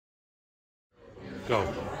Go.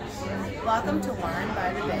 Welcome to Wine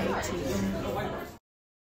by the Bay TV.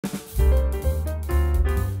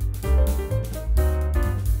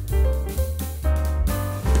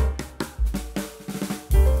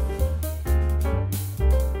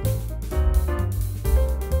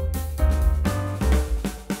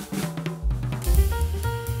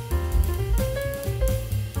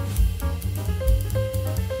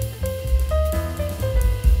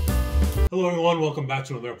 Hello everyone, welcome back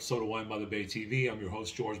to another episode of Wine by the Bay TV. I'm your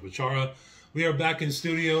host, George Bachara. We are back in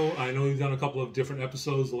studio. I know we've done a couple of different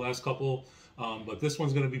episodes, the last couple, but this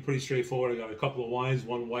one's going to be pretty straightforward. I got a couple of wines,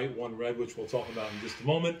 one white, one red, which we'll talk about in just a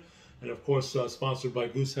moment. And of course, sponsored by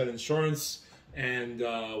Goosehead Insurance and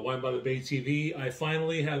Wine by the Bay TV. I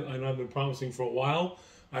finally have, I know I've been promising for a while,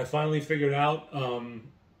 I finally figured out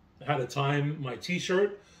how to time my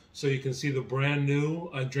t-shirt. So you can see the brand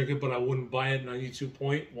new, I drink it but I wouldn't buy it, 92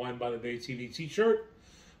 point Wine by the Bay TV t-shirt.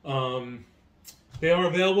 They are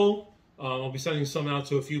available. I'll be sending some out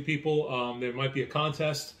to a few people. There might be a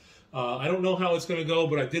contest. I don't know how it's going to go,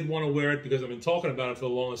 but I did want to wear it because I've been talking about it for the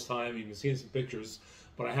longest time. You've been seeing some pictures,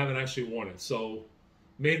 but I haven't actually worn it. So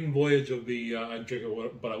maiden voyage of the I drink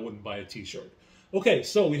it but I wouldn't buy a t-shirt. Okay,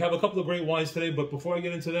 so we have a couple of great wines today, but before I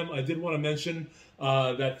get into them, I did want to mention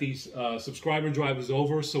that the subscriber drive is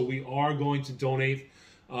over, so we are going to donate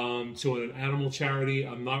to an animal charity.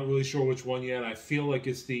 I'm not really sure which one yet. I feel like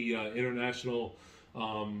it's the International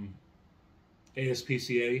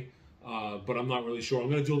ASPCA, but I'm not really sure. I'm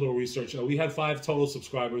going to do a little research. We had 5 total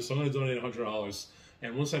subscribers, so I'm going to donate $100.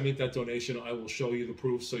 And once I make that donation, I will show you the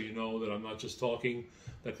proof so you know that I'm not just talking,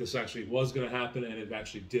 that this actually was going to happen, and it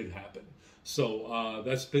actually did happen. So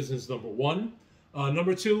that's business number one.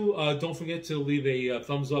 Number two, don't forget to leave a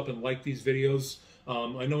thumbs up and like these videos.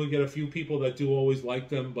 I know we get a few people that do always like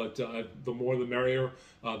them, but the more the merrier.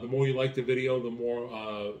 The more you like the video, the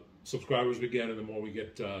more subscribers we get, and the more we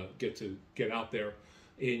get out there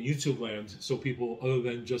in YouTube land, so people other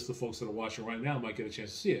than just the folks that are watching right now might get a chance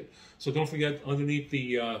to see it. So don't forget, underneath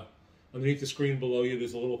the screen below you,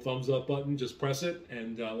 there's a little thumbs up button. Just press it,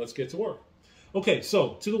 and let's get to work. Okay,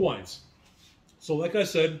 so to the wines. So like I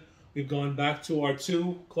said, we've gone back to our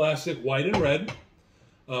 2 classic white and red.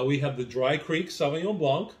 We have the Dry Creek Sauvignon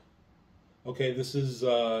Blanc. Okay, this is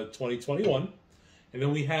 2021. And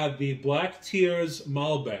then we have the Black Tears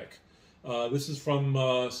Malbec. This is from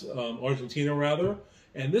Argentina, rather.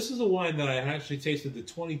 And this is a wine that I actually tasted the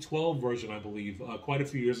 2012 version, I believe, quite a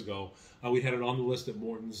few years ago. We had it on the list at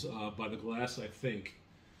Morton's by the glass, I think.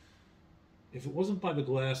 If it wasn't by the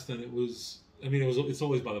glass, then it was... I mean, it's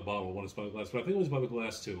always by the bottle when it's by the glass, but I think it was by the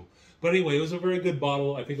glass too. But anyway, it was a very good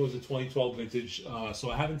bottle. I think it was a 2012 vintage.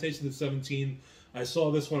 So I haven't tasted the 17. I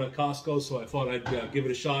saw this one at Costco, so I thought I'd give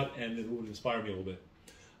it a shot, and it would inspire me a little bit.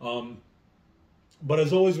 But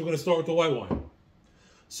as always, we're going to start with the white wine.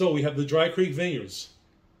 So we have the Dry Creek Vineyards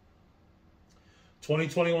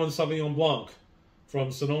 2021 Sauvignon Blanc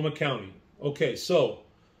from Sonoma County. Okay, so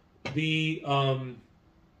the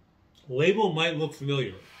label might look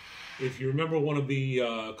familiar. If you remember one of the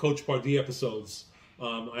Coach Pardee episodes,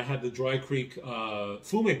 I had the Dry Creek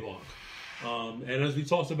Fumé Blanc. And as we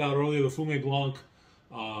talked about earlier, the Fumé Blanc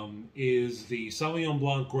is the Sauvignon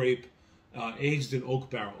Blanc grape aged in oak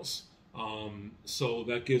barrels. So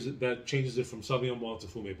that changes it from Sauvignon Blanc to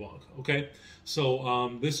Fumé Blanc. Okay,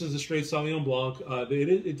 so this is a straight Sauvignon Blanc.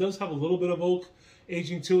 It does have a little bit of oak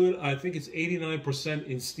aging to it. I think it's 89%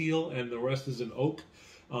 in steel and the rest is in oak.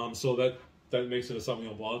 So that makes it a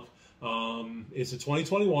Sauvignon Blanc. It's a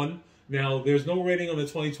 2021. Now, there's no rating on the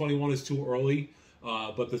 2021. It's too early.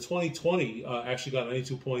 But the 2020 actually got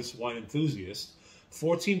 92 points, Wine Enthusiast.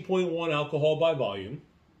 14.1 alcohol by volume.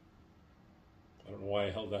 I don't know why I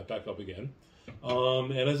held that back up again.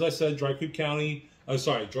 And as I said, Dry Creek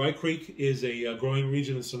Dry Creek is a growing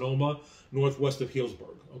region in Sonoma, northwest of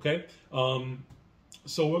Healdsburg. Okay?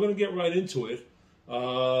 So we're going to get right into it.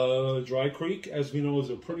 Dry Creek, as we know, is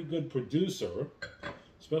a pretty good producer,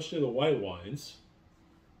 especially the white wines.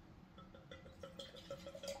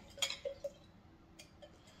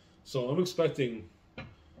 So I'm expecting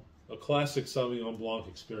a classic Sauvignon Blanc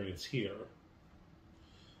experience here.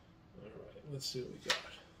 All right, let's see what we got.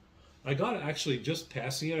 I got actually, just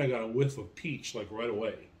passing it, I got a whiff of peach like right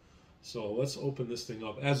away. So let's open this thing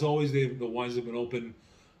up. As always, the wines have been open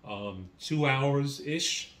 2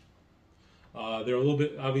 hours-ish. They're a little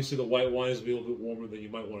bit, obviously the white wine is a little bit warmer than you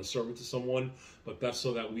might want to serve it to someone, but that's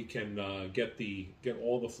so that we can get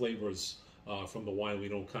all the flavors from the wine. We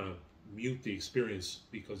don't kind of mute the experience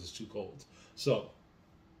because it's too cold. So,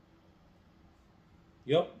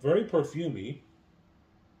 yep, very perfumey.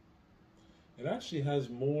 It actually has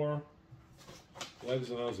more legs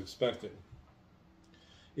than I was expecting.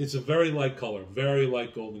 It's a very light color, very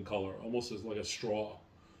light golden color, almost as like a straw.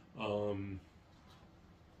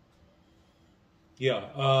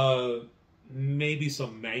 Yeah, maybe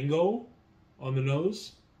some mango on the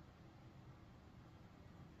nose.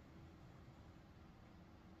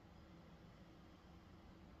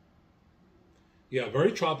 Yeah,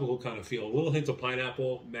 very tropical kind of feel. A little hint of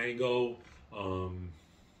pineapple, mango, um,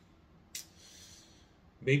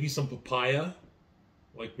 maybe some papaya,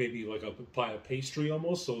 like maybe like a papaya pastry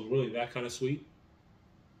almost. So really that kind of sweet.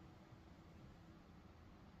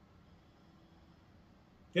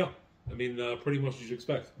 Yeah, I mean, pretty much what you'd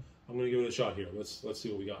expect. I'm gonna give it a shot here. Let's see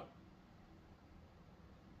what we got.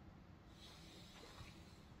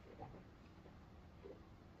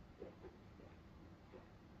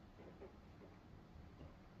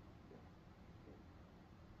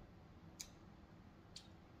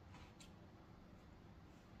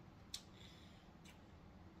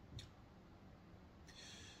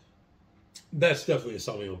 That's definitely a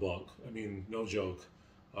Sauvignon Blanc. I mean, no joke.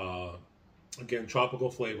 Uh, Again,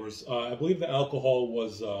 tropical flavors. I believe the alcohol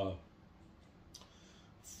was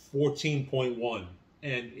 14.1,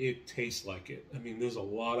 and it tastes like it. I mean, there's a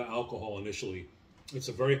lot of alcohol initially. It's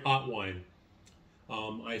a very hot wine.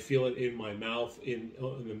 I feel it in my mouth, in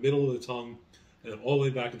the middle of the tongue, and then all the way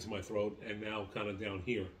back into my throat, and now kind of down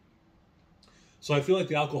here. So I feel like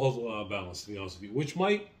the alcohol's a lot of balance, to be honest with you, which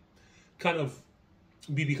might kind of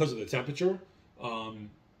be because of the temperature.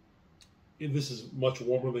 This is much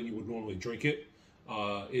warmer than you would normally drink it.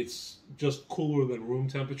 It's just cooler than room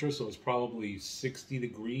temperature, so it's probably 60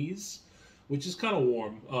 degrees, which is kind of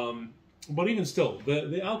warm. But even still,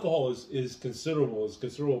 the alcohol is considerable. It's a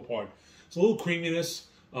considerable part. It's a little creaminess,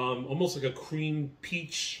 almost like a cream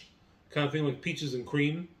peach kind of thing, like peaches and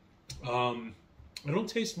cream. I don't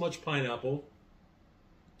taste much pineapple.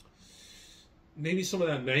 Maybe some of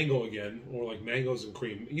that mango again, or like mangoes and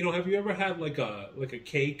cream. You know, have you ever had like a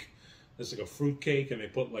cake? It's like a fruit cake, and they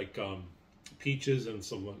put like peaches and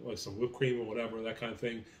some whipped cream or whatever, that kind of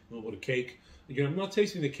thing, a little bit of cake. Again, I'm not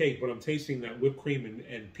tasting the cake, but I'm tasting that whipped cream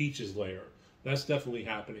and peaches layer. That's definitely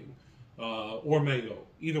happening. Or mango,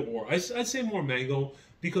 either or. I'd say more mango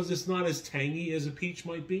because it's not as tangy as a peach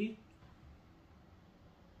might be.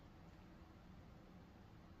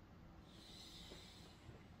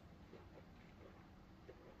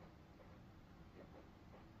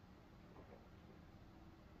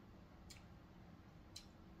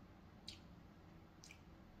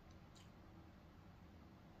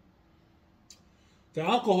 The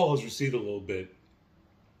alcohol has receded a little bit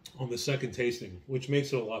on the second tasting, which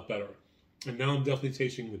makes it a lot better. And now I'm definitely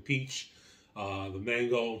tasting the peach, the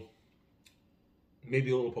mango,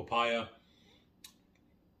 maybe a little papaya,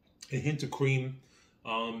 a hint of cream.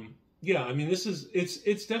 Yeah, I mean,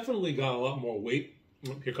 it's definitely got a lot more weight.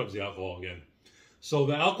 Here comes the alcohol again. So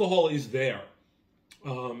the alcohol is there.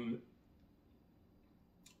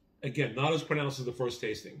 Again, not as pronounced as the first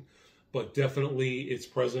tasting, but definitely it's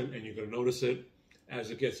present, and you're going to notice it as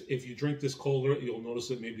it gets. If you drink this colder, you'll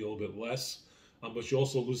notice it maybe a little bit less, but you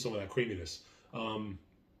also lose some of that creaminess.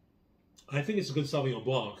 I think it's a good Sauvignon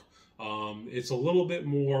Blanc. It's a little bit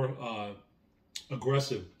more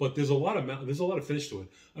aggressive, but there's a lot of finish to it.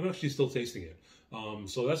 I'm actually still tasting it.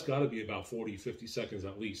 So that's got to be about 40, 50 seconds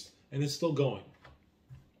at least, and it's still going.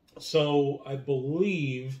 So I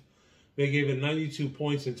believe they gave it 92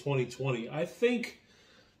 points in 2020. I think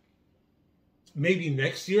maybe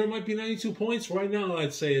next year it might be 92 points. Right now,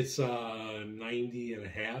 I'd say it's 90 and a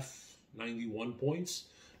half, 91 points.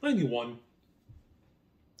 91.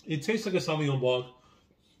 It tastes like a Sauvignon Blanc.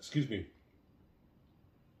 Excuse me.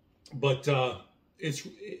 But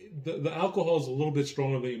the alcohol is a little bit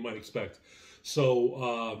stronger than you might expect.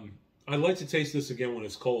 So I'd like to taste this again when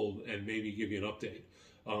it's cold and maybe give you an update.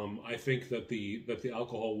 I think that the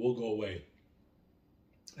alcohol will go away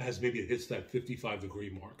as maybe it hits that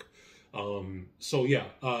 55-degree mark. So yeah,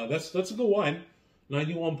 that's a good wine.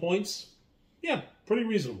 91 points. Yeah, pretty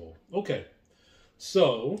reasonable. Okay,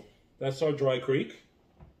 so that's our Dry Creek.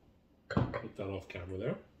 Put that off camera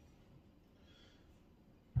there.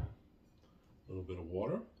 A little bit of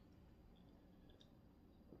water.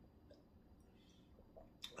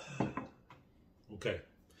 Okay,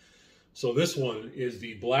 so this one is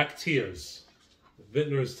the Black Tears,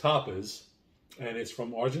 Vintner's Tapas, and it's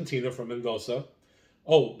from Argentina, from Mendoza.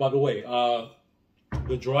 Oh, by the way,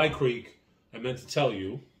 the Dry Creek, I meant to tell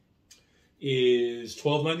you, is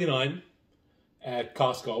 $12.99 at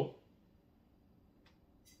Costco.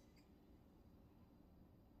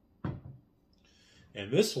 And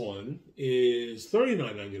this one is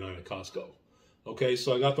 $39.99 at Costco. Okay,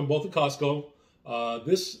 so I got them both at Costco.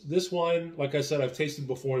 This wine, like I said, I've tasted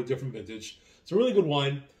before in a different vintage. It's a really good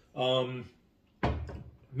wine.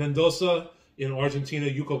 Mendoza in Argentina,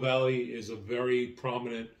 Uco Valley is a very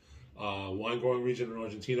prominent wine growing region in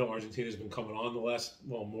Argentina. Argentina has been coming on the last,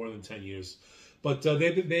 well, more than 10 years. But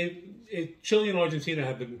Chile and Argentina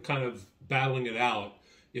have been kind of battling it out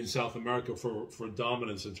in South America for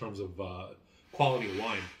dominance in terms of quality of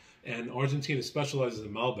wine. And Argentina specializes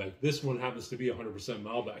in Malbec. This one happens to be 100%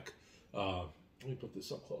 Malbec. Let me put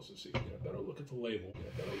this up closer so you can get a better look at the label.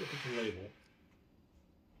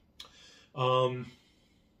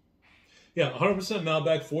 Yeah, 100%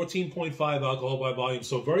 Malbec, 14.5 alcohol by volume.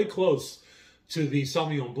 So very close to the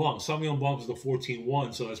Sauvignon Blanc. Sauvignon Blanc is the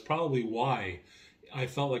 14.1, so that's probably why I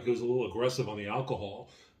felt like it was a little aggressive on the alcohol.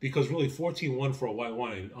 Because really 14.1 for a white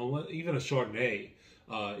wine, even a Chardonnay,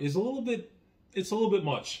 is a little bit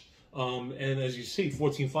much. And as you see,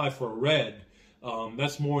 14.5 for a red,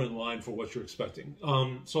 that's more in line for what you're expecting.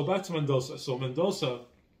 So back to Mendoza. So Mendoza,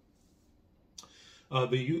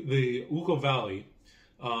 the Uco Valley,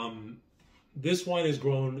 this wine is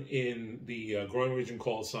grown in the growing region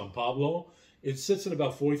called San Pablo. It sits at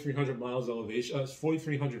about 4,300 miles elevation,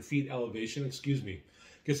 4,300 feet elevation, excuse me.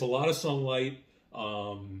 Gets a lot of sunlight.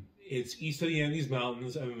 It's east of the Andes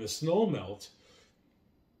Mountains, and then the snow melt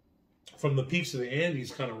from the peaks of the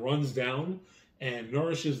Andes kind of runs down and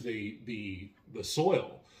nourishes the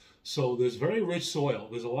soil. So there's very rich soil.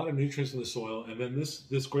 There's a lot of nutrients in the soil, and then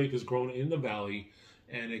this grape is grown in the valley,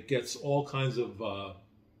 and it gets all kinds of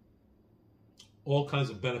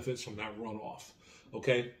benefits from that runoff.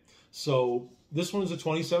 Okay, so this one is a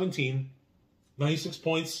 2017, 96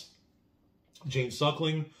 points, James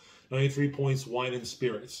Suckling, 93 points, wine and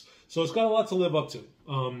spirits. So it's got a lot to live up to.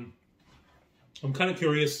 I'm kind of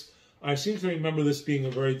curious. I seem to remember this being a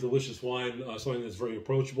very delicious wine, something that's very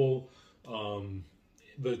approachable.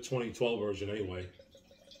 The 2012 version anyway.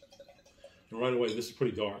 And right away, this is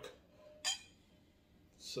pretty dark.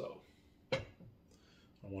 So, I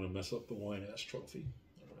don't want to mess up the wine ass trophy.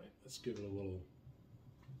 All right, let's give it a little.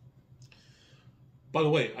 By the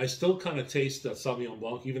way, I still kind of taste that Sauvignon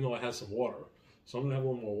Blanc, even though I had some water. So I'm going to have a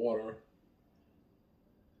little more water.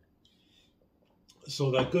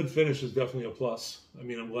 So that good finish is definitely a plus. I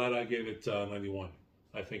mean, I'm glad I gave it 91.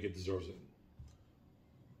 I think it deserves it.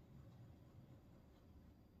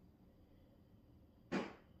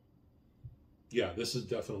 Yeah, this is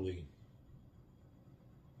definitely...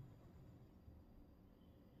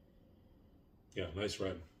 Yeah, nice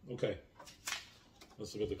red. Okay,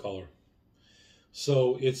 let's look at the color.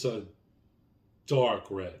 So it's a dark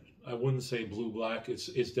red. I wouldn't say blue-black. It's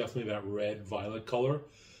definitely that red violet color,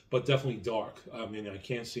 but definitely dark. I mean, I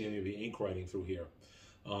can't see any of the ink writing through here.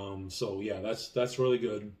 So yeah, that's really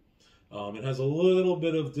good. It has a little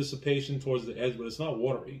bit of dissipation towards the edge, but it's not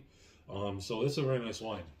watery. So it's a very nice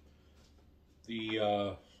wine.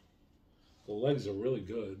 The legs are really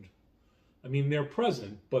good. I mean, they're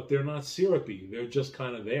present, but they're not syrupy. They're just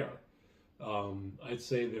kind of there. I'd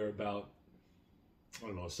say they're about, I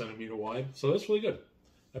don't know, a centimeter wide. So that's really good.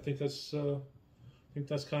 I think that's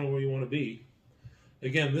kind of where you want to be.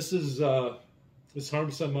 Again, this is 100%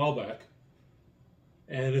 Malbec,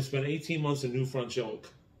 and it's been 18 months in New French Oak.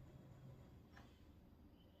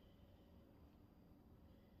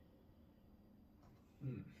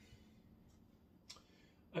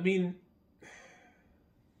 I mean,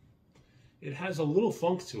 it has a little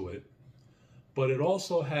funk to it, but it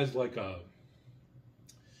also has like a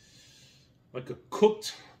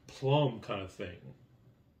cooked plum kind of thing.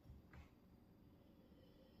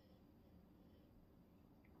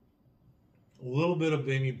 A little bit of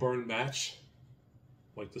maybe burned match,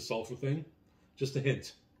 like the sulfur thing, just a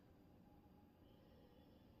hint.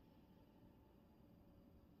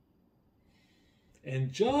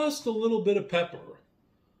 And just a little bit of pepper.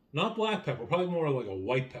 Not black pepper, probably more like a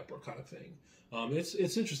white pepper kind of thing.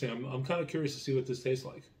 It's interesting. I'm kind of curious to see what this tastes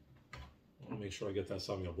like. I want to make sure I get that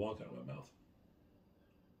Sauvignon Blanc out of my mouth.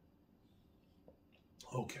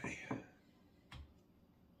 Okay.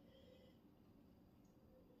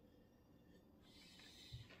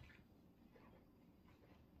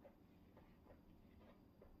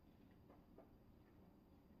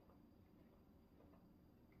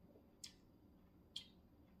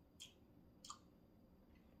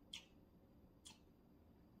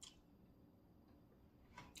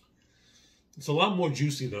 It's a lot more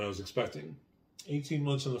juicy than I was expecting. 18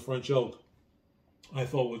 months in the French oak, I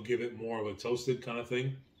thought would give it more of a toasted kind of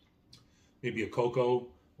thing. Maybe a cocoa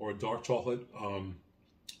or a dark chocolate. I'm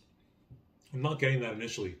not getting that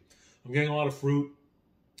initially. I'm getting a lot of fruit.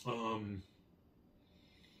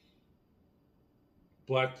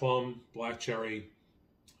 Black plum, black cherry.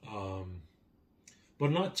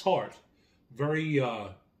 but not tart. Very,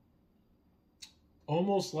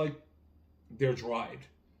 almost like they're dried.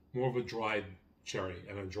 More of a dried cherry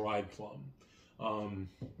and a dried plum.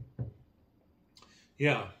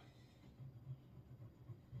 Yeah.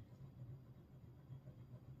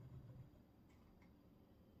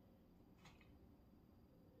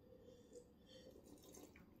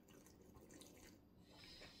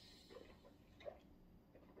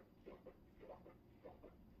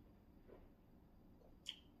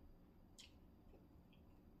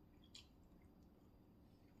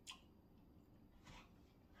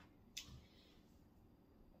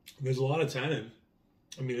 There's a lot of tannin.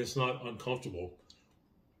 I mean, it's not uncomfortable,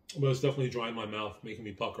 but it's definitely drying my mouth, making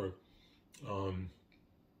me pucker.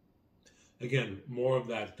 Again, more of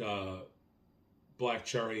that black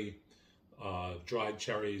cherry, dried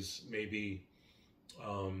cherries, maybe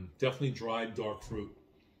definitely dried dark fruit,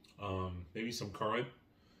 maybe some currant,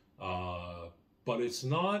 but it's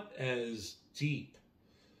not as deep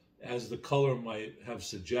as the color might have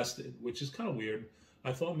suggested, which is kind of weird.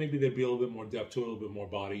 I thought maybe there'd be a little bit more depth to it, a little bit more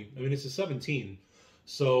body. I mean, it's a 17,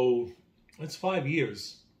 so it's 5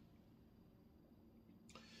 years.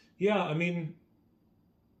 Yeah, I mean,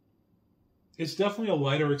 it's definitely a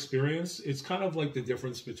lighter experience. It's kind of like the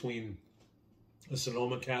difference between a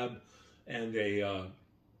Sonoma cab and a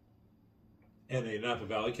Napa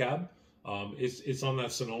Valley cab. It's on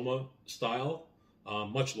that Sonoma style,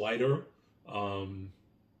 much lighter,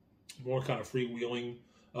 more kind of freewheeling.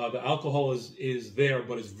 The alcohol is there,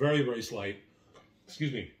 but it's very, very slight.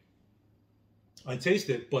 Excuse me. I taste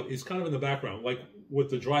it, but it's kind of in the background. Like with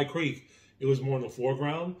the Dry Creek, it was more in the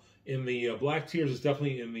foreground. In the Black Tears, it's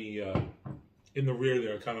definitely in the rear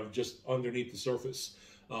there, kind of just underneath the surface,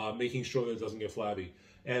 making sure that it doesn't get flabby.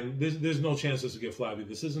 And there's no chance this will get flabby.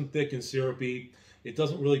 This isn't thick and syrupy. It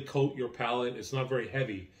doesn't really coat your palate. It's not very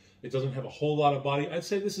heavy. It doesn't have a whole lot of body. I'd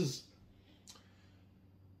say this is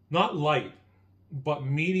not light, but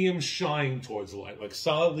medium shine towards light, like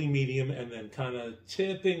solidly medium, and then kind of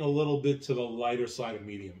tipping a little bit to the lighter side of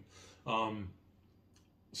medium.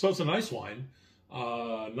 So it's a nice wine.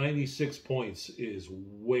 96 points is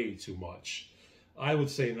way too much. I would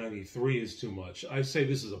say 93 is too much. I say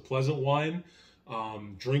this is a pleasant wine,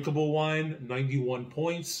 drinkable wine, 91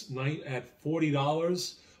 points at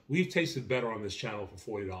 $40. We've tasted better on this channel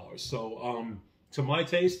for $40. So to my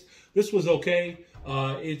taste, this was okay.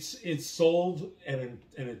 It's sold and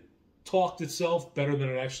it talked itself better than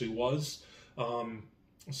it actually was.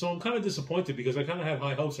 So I'm kind of disappointed because I kind of had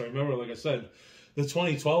high hopes. I remember, like I said, the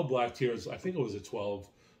 2012 Black Tears, I think it was a 12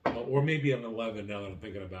 or maybe an 11 now that I'm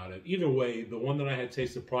thinking about it. Either way, the one that I had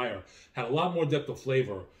tasted prior had a lot more depth of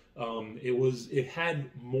flavor. It had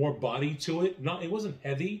more body to it. It wasn't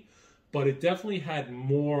heavy, but it definitely had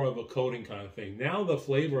more of a coating kind of thing. Now the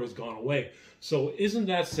flavor has gone away. So isn't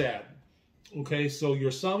that sad? Okay, so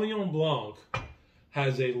your Sauvignon Blanc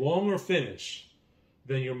has a longer finish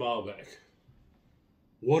than your Malbec.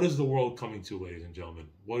 What is the world coming to, ladies and gentlemen?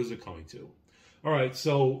 What is it coming to? All right,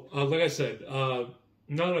 so like I said, now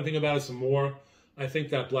that I think about it some more, I think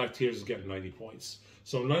that Black Tears is getting 90 points.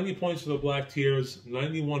 So 90 points for the Black Tears,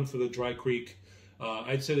 91 for the Dry Creek.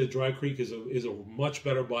 I'd say the Dry Creek is a much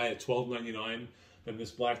better buy at $12.99 than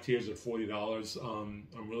this Black Tears at $40.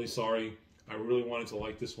 I'm really sorry. I really wanted to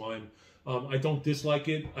like this wine. I don't dislike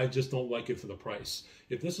it. I just don't like it for the price.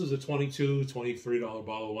 If this was a $22, $23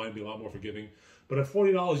 bottle of wine, it'd be a lot more forgiving. But at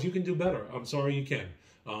 $40, you can do better. I'm sorry, you can.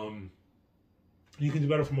 You can do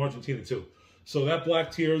better from Argentina too. So that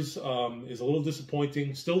Black Tears is a little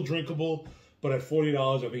disappointing. Still drinkable, but at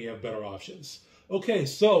 $40, I think you have better options. Okay,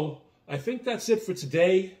 so I think that's it for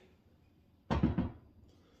today.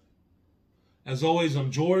 As always,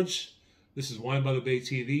 I'm George. This is Wine by the Bay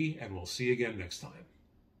TV, and we'll see you again next time.